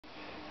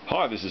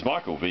Hi, this is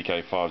Michael,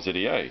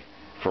 VK5ZEA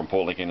from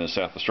Port Lincoln in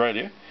South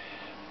Australia.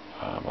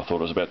 I thought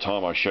it was about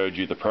time I showed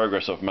you the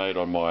progress I've made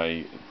on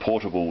my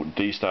portable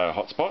D-Star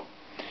HotSpot.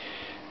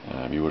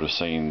 You would have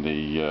seen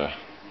the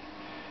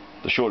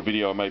short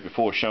video I made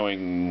before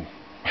showing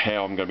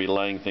how I'm going to be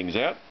laying things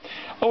out.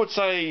 I would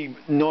say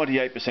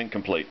 98%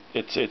 complete.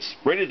 It's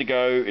ready to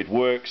go, it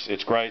works,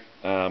 it's great.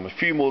 A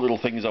few more little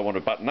things I want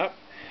to button up,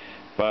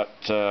 but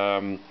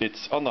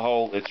it's on the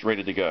whole, it's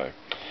ready to go.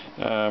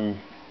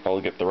 I'll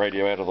get the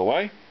radio out of the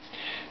way.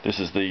 This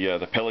is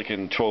the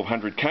Pelican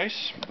 1200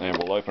 case, and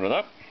we'll open it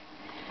up.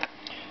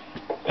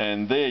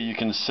 And there you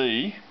can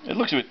see, it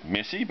looks a bit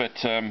messy, but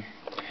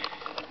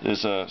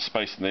there's a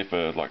space in there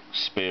for like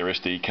spare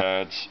SD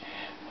cards,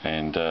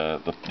 and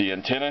the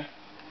antenna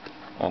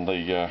on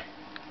the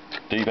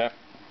DVAP.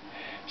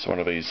 It's one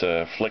of these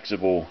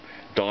flexible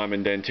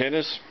diamond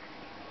antennas,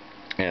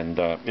 and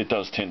it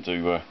does tend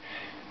to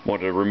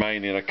want to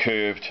remain in a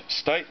curved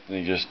state, and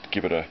you just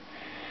give it a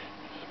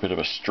bit of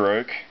a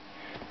stroke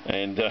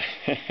and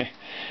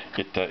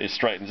it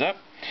straightens up.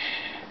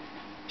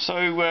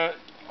 So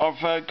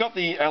I've got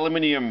the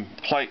aluminium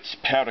plates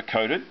powder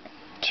coated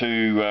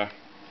to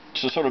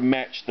sort of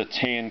match the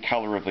tan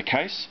colour of the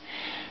case.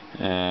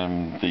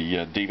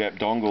 The DVAP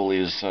dongle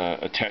is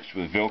attached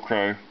with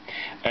Velcro,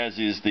 as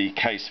is the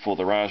case for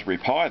the Raspberry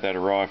Pi. That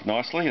arrived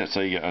nicely. It's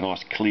a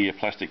nice clear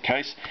plastic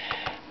case.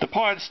 The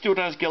Pi still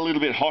does get a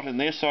little bit hot in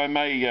there, so I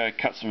may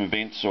cut some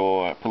vents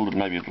or put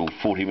maybe a little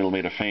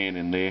 40mm fan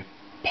in there,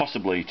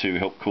 possibly to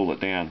help cool it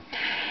down.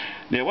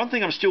 Now, one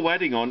thing I'm still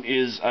waiting on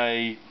is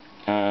a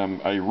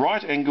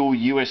right angle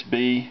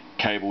USB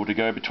cable to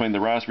go between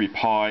the Raspberry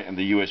Pi and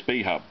the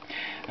USB hub.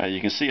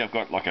 You can see I've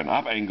got like an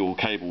up angle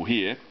cable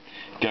here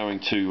going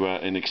to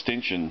an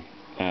extension,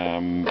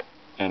 and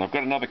I've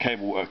got another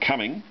cable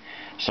coming,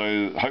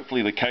 so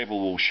hopefully the cable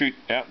will shoot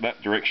out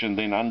that direction,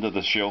 then under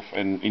the shelf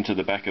and into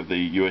the back of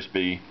the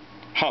USB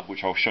hub,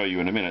 which I'll show you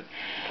in a minute.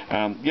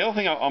 The other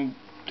thing I'm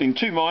in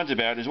two minds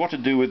about is what to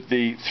do with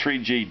the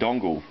 3G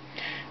dongle.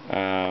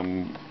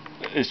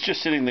 It's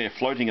just sitting there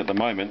floating at the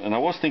moment, and I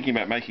was thinking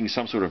about making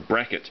some sort of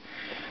bracket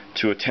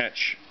to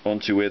attach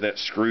onto where that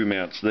screw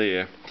mounts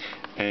there,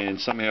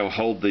 and somehow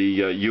hold the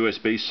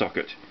USB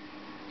socket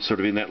sort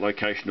of in that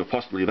location, or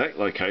possibly that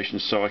location,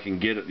 so I can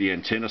get at the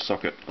antenna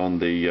socket on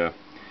the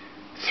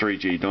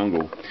 3G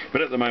dongle.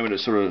 But at the moment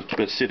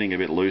it's sitting a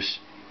bit loose.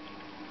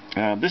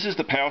 This is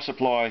the power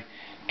supply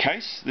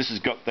case. This has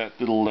got that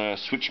little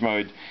switch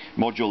mode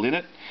module in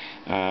it.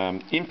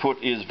 Input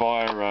is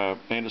via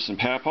Anderson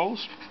power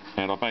poles,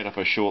 and I've made up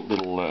a short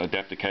little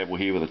adapter cable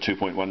here with a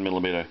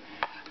 2.1mm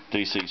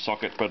DC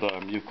socket, but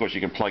of course you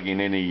can plug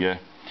in any, if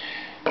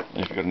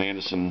you've got an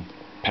Anderson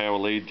power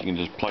lead, you can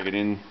just plug it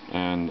in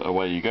and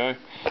away you go.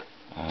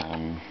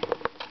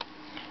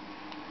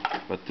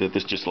 But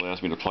this just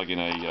allows me to plug in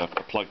a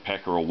plug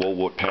pack or a wall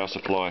wart power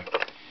supply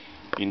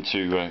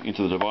into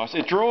the device.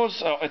 It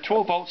draws at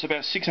 12 volts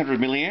about 600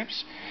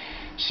 milliamps,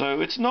 so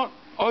it's not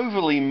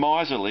overly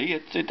miserly.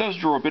 It does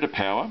draw a bit of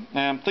power.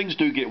 Things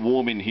do get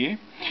warm in here.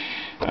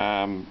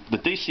 The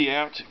DC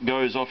out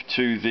goes off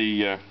to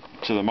the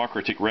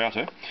MikroTik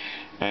router,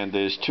 and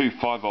there's two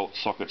 5-volt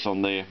sockets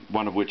on there,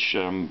 one of which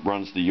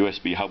runs the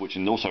USB hub, which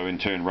also in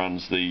turn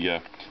runs the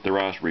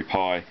Raspberry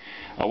Pi.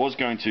 I was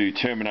going to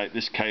terminate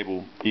this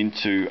cable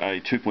into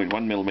a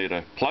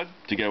 2.1mm plug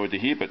to go into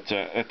here, but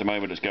at the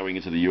moment it's going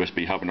into the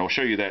USB hub, and I'll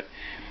show you that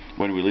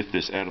when we lift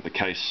this out of the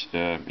case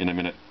in a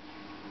minute.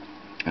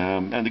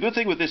 And the good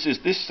thing with this is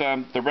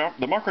the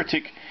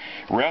MikroTik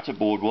router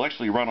board will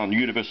actually run on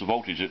universal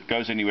voltage. It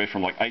goes anywhere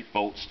from like 8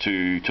 volts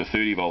to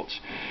 30 volts.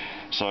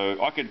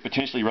 So I could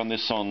potentially run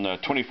this on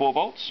 24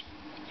 volts.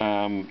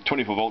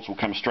 24 volts will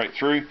come straight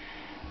through,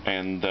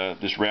 and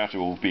this router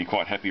will be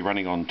quite happy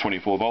running on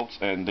 24 volts,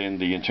 and then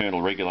the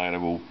internal regulator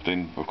will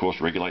then of course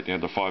regulate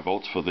down to 5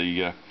 volts for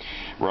the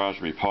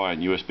Raspberry Pi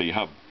and USB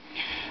hub.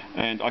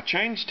 And I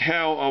changed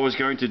how I was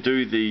going to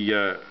do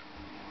the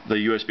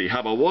USB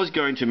hub. I was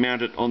going to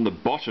mount it on the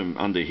bottom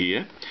under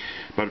here,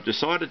 but I've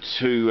decided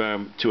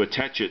to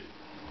attach it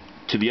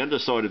to the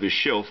underside of this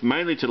shelf,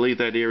 mainly to leave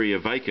that area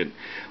vacant.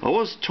 I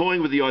was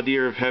toying with the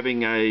idea of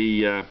having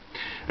a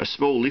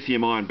small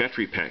lithium-ion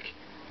battery pack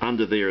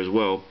under there as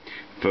well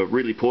for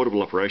really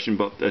portable operation,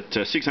 but at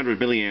 600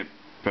 milliamp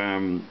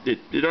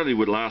it only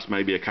would last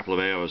maybe a couple of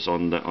hours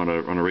on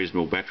a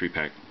reasonable battery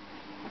pack.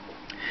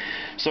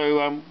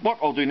 So what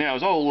I'll do now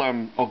is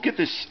I'll get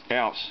this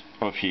out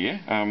of here.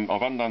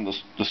 I've undone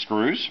the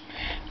screws.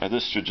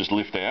 This should just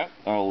lift out.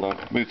 I'll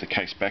move the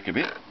case back a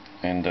bit,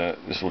 and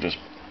this will just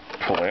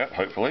pull out,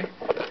 hopefully.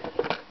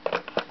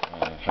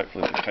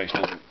 Hopefully the case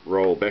doesn't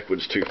roll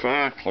backwards too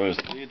far. Close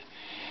the lid,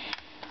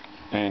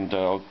 and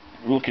I'll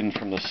look in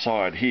from the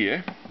side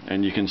here,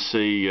 and you can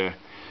see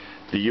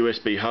the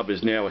USB hub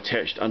is now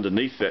attached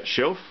underneath that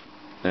shelf,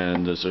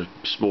 and there's a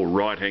small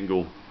right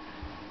angle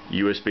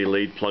USB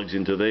lead plugs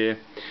into there,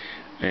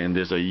 and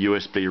there's a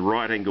USB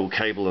right angle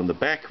cable in the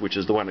back, which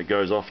is the one that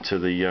goes off to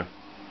the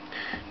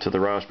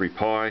Raspberry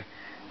Pi,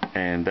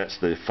 and that's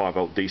the 5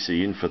 volt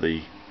DC in for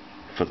the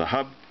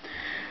hub.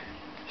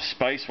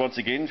 space once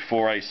again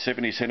for a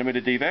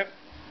 70cm DVAP,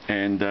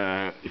 and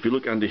if you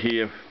look under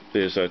here,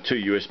 there's 2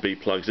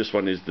 USB plugs. This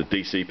one is the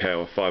DC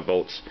power, 5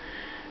 volts,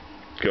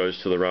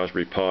 goes to the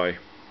Raspberry Pi,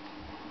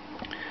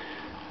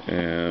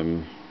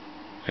 and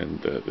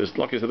there's,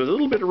 like I said, there's a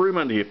little bit of room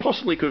under here.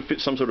 Possibly could fit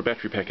some sort of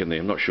battery pack in there,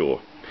 I'm not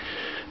sure.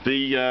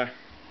 The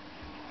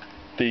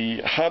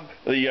hub,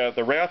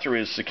 the router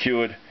is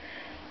secured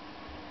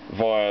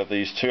via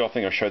these two. I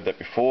think I showed that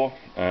before.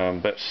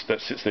 That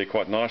sits there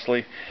quite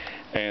nicely,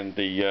 and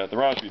the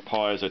Raspberry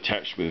Pi is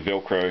attached with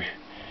Velcro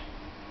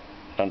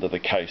under the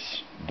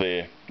case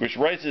there, which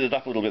raises it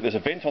up a little bit. There's a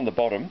vent on the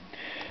bottom,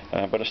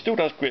 but it still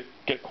does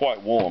get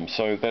quite warm,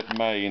 so that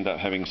may end up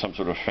having some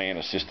sort of fan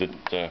assisted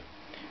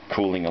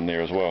cooling on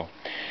there as well.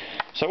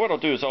 So what I'll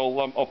do is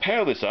I'll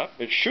power this up.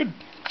 It should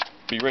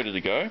be ready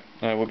to go.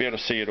 We'll be able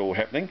to see it all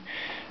happening.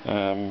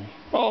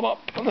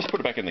 Let's put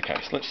it back in the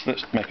case. Let's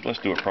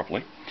do it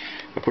properly.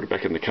 I'll put it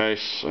back in the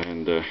case,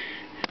 and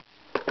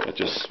it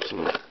just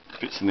sort of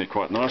fits in there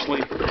quite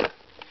nicely.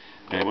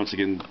 And once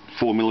again,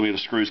 4mm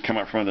screws come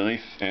up from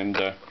underneath and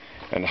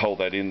hold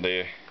that in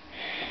there.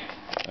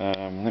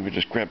 Let me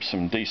just grab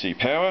some DC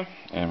power,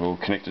 and we'll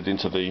connect it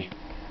into the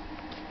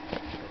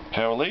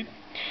power lead.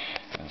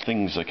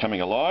 Things are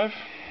coming alive.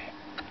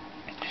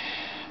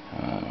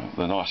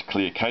 The nice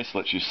clear case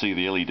lets you see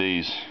the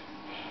LEDs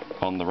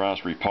on the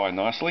Raspberry Pi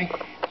nicely,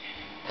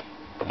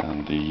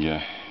 and the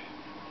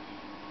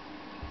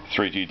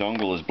 3G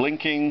dongle is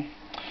blinking.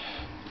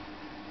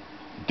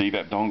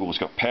 DVAP dongle has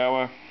got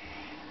power,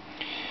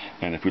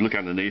 and if we look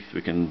underneath,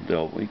 we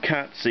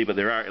can't see, but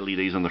there are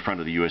LEDs on the front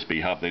of the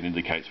USB hub that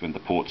indicates when the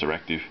ports are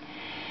active.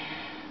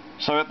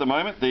 So at the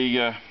moment,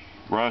 the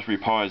Raspberry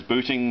Pi is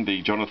booting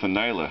the Jonathan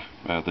Naylor,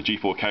 the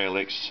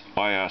G4KLX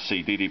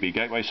ircDDB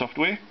gateway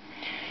software.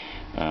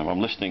 I'm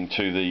listening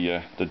to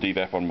the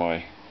DVAP on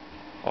my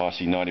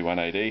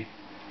IC91AD,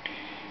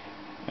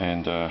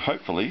 and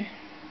hopefully,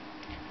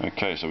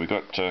 okay, so we've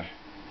got the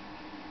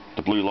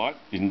blue light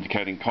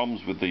indicating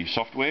comms with the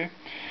software.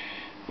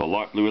 The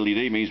light blue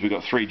LED means we've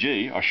got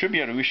 3G. I should be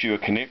able to issue a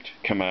connect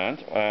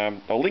command.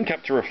 I'll link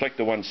up to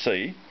Reflector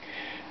 1C.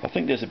 I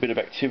think there's a bit of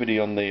activity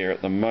on there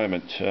at the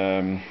moment,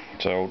 so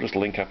I'll just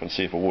link up and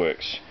see if it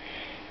works.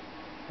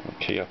 I'll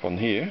key up on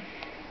here.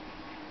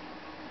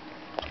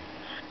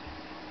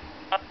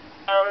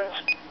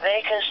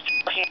 They can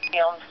still hear me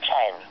on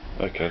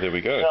 10. Okay, there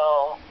we go.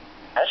 So,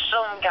 as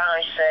some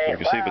guys say, you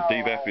can see the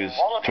DVAP is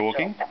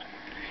talking,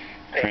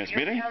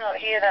 transmitting. You cannot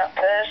hear that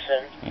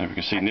person. And we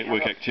can see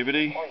network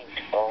activity.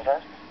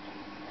 Over.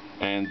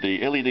 And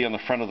the LED on the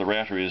front of the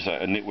router is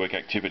a network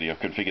activity. I've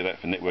configured that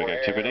for network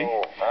activity.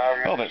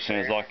 Oh, that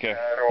sounds like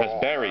that's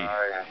Barry,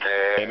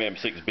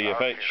 MM6BFH.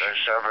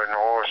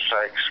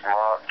 706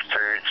 Mark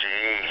 2G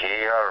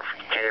here,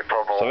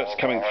 capable. So that's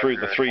coming through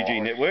the 3G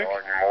network.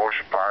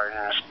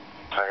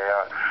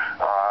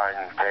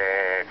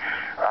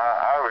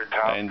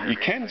 And you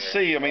can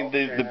see, I mean,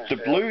 the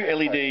blue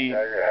LED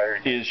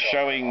is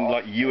showing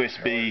like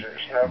USB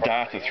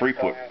data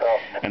throughput,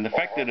 and the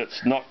fact that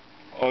it's not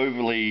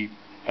overly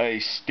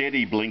a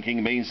steady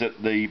blinking means that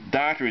the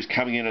data is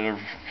coming in at a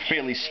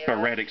fairly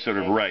sporadic sort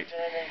of rate.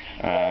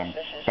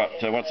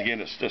 But once again,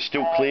 it's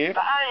still clear.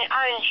 But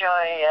I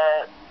enjoy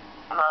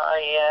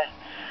my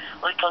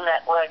little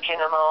network in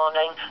the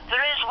morning. There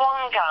is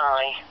one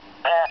guy.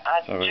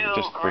 So we'll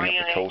just bring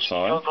up the call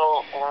sign.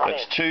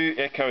 That's 2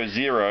 Echo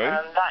 0.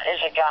 And that is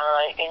a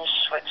guy in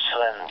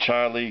Switzerland.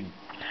 Charlie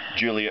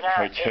Juliet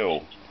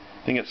Hotel.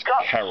 I think it's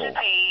Carol.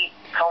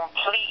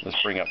 Complete.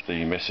 Let's bring up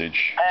the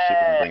message. See if we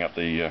can bring up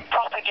the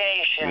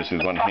propagation. This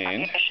with one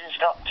hand. Propagation's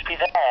got to be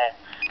there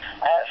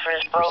for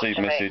us both Receive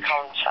to message make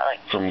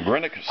contact. from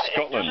Greenock,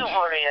 Scotland. It doesn't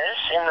worry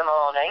us in the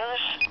mornings.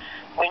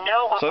 We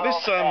know we're so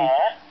both there.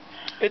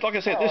 Like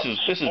I said, this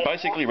is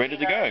basically ready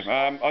to go.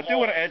 I do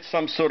want to add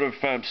some sort of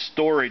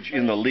storage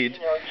in the lid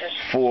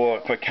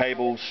for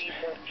cables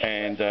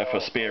and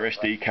for spare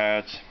SD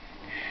cards.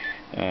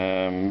 The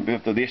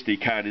SD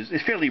card is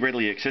fairly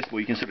readily accessible.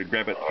 You can sort of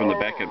grab it from the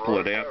back and pull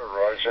it out.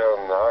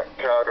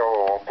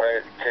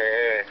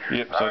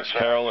 Yep, so it's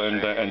Carol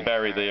and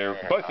Barry there,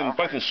 both in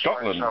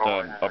Scotland,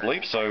 I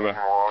believe. So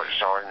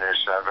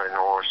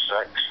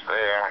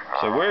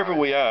wherever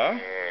we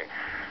are,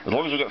 as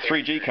long as we've got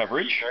 3G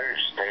coverage,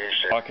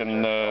 I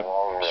can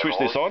switch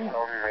this on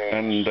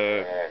and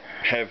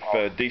have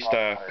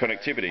D-Star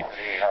connectivity.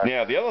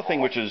 Now, the other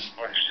thing, which is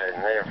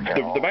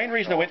the main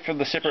reason I went for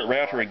the separate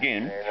router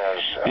again,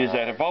 is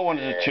that if I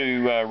wanted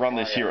to run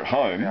this here at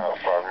home,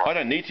 I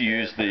don't need to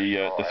use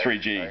the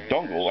 3G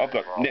dongle. I've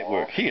got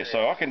network here,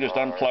 so I can just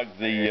unplug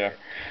the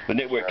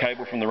network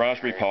cable from the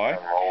Raspberry Pi,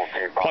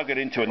 plug it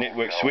into a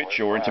network switch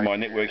or into my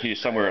network here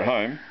somewhere at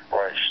home.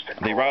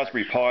 The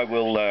Raspberry Pi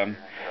will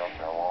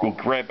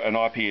grab an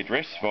IP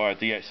address via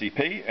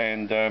DHCP,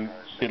 and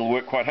it'll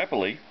work quite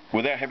happily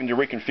without having to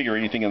reconfigure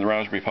anything in the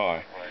Raspberry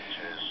Pi.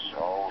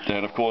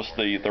 And of course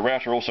the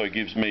router also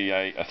gives me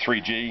a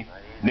 3G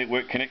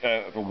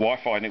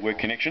Wi-Fi network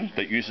connection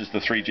that uses the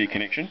 3G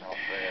connection.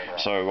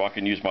 So I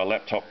can use my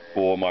laptop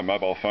or my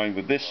mobile phone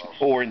with this,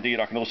 or indeed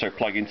I can also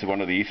plug into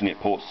one of the Ethernet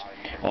ports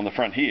on the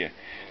front here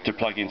to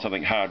plug in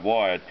something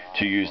hardwired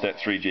to use that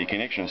 3G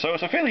connection. So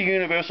it's a fairly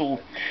universal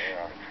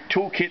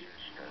toolkit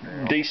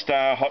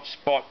D-Star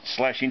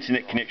HotSpot /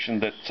 internet connection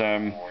that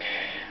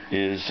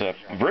is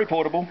very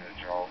portable,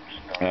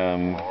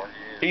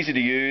 easy to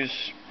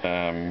use,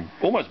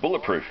 almost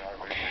bulletproof,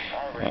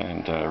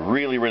 and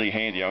really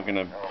handy. I'm going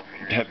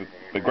to have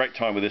a great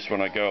time with this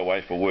when I go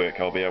away for work.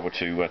 I'll be able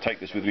to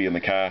take this with me in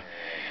the car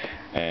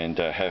and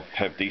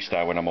have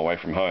D-Star when I'm away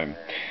from home.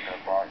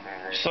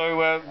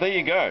 So there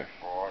you go.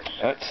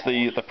 That's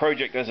the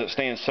project as it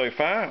stands so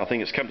far. I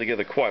think it's come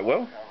together quite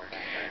well,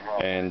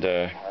 and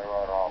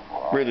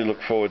really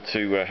look forward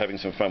to having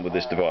some fun with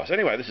this device.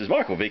 Anyway, this is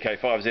Michael,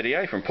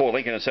 VK5ZEA from Port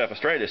Lincoln in South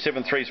Australia.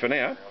 7 3s for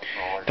now.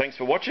 Thanks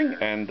for watching,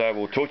 and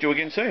we'll talk to you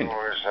again soon.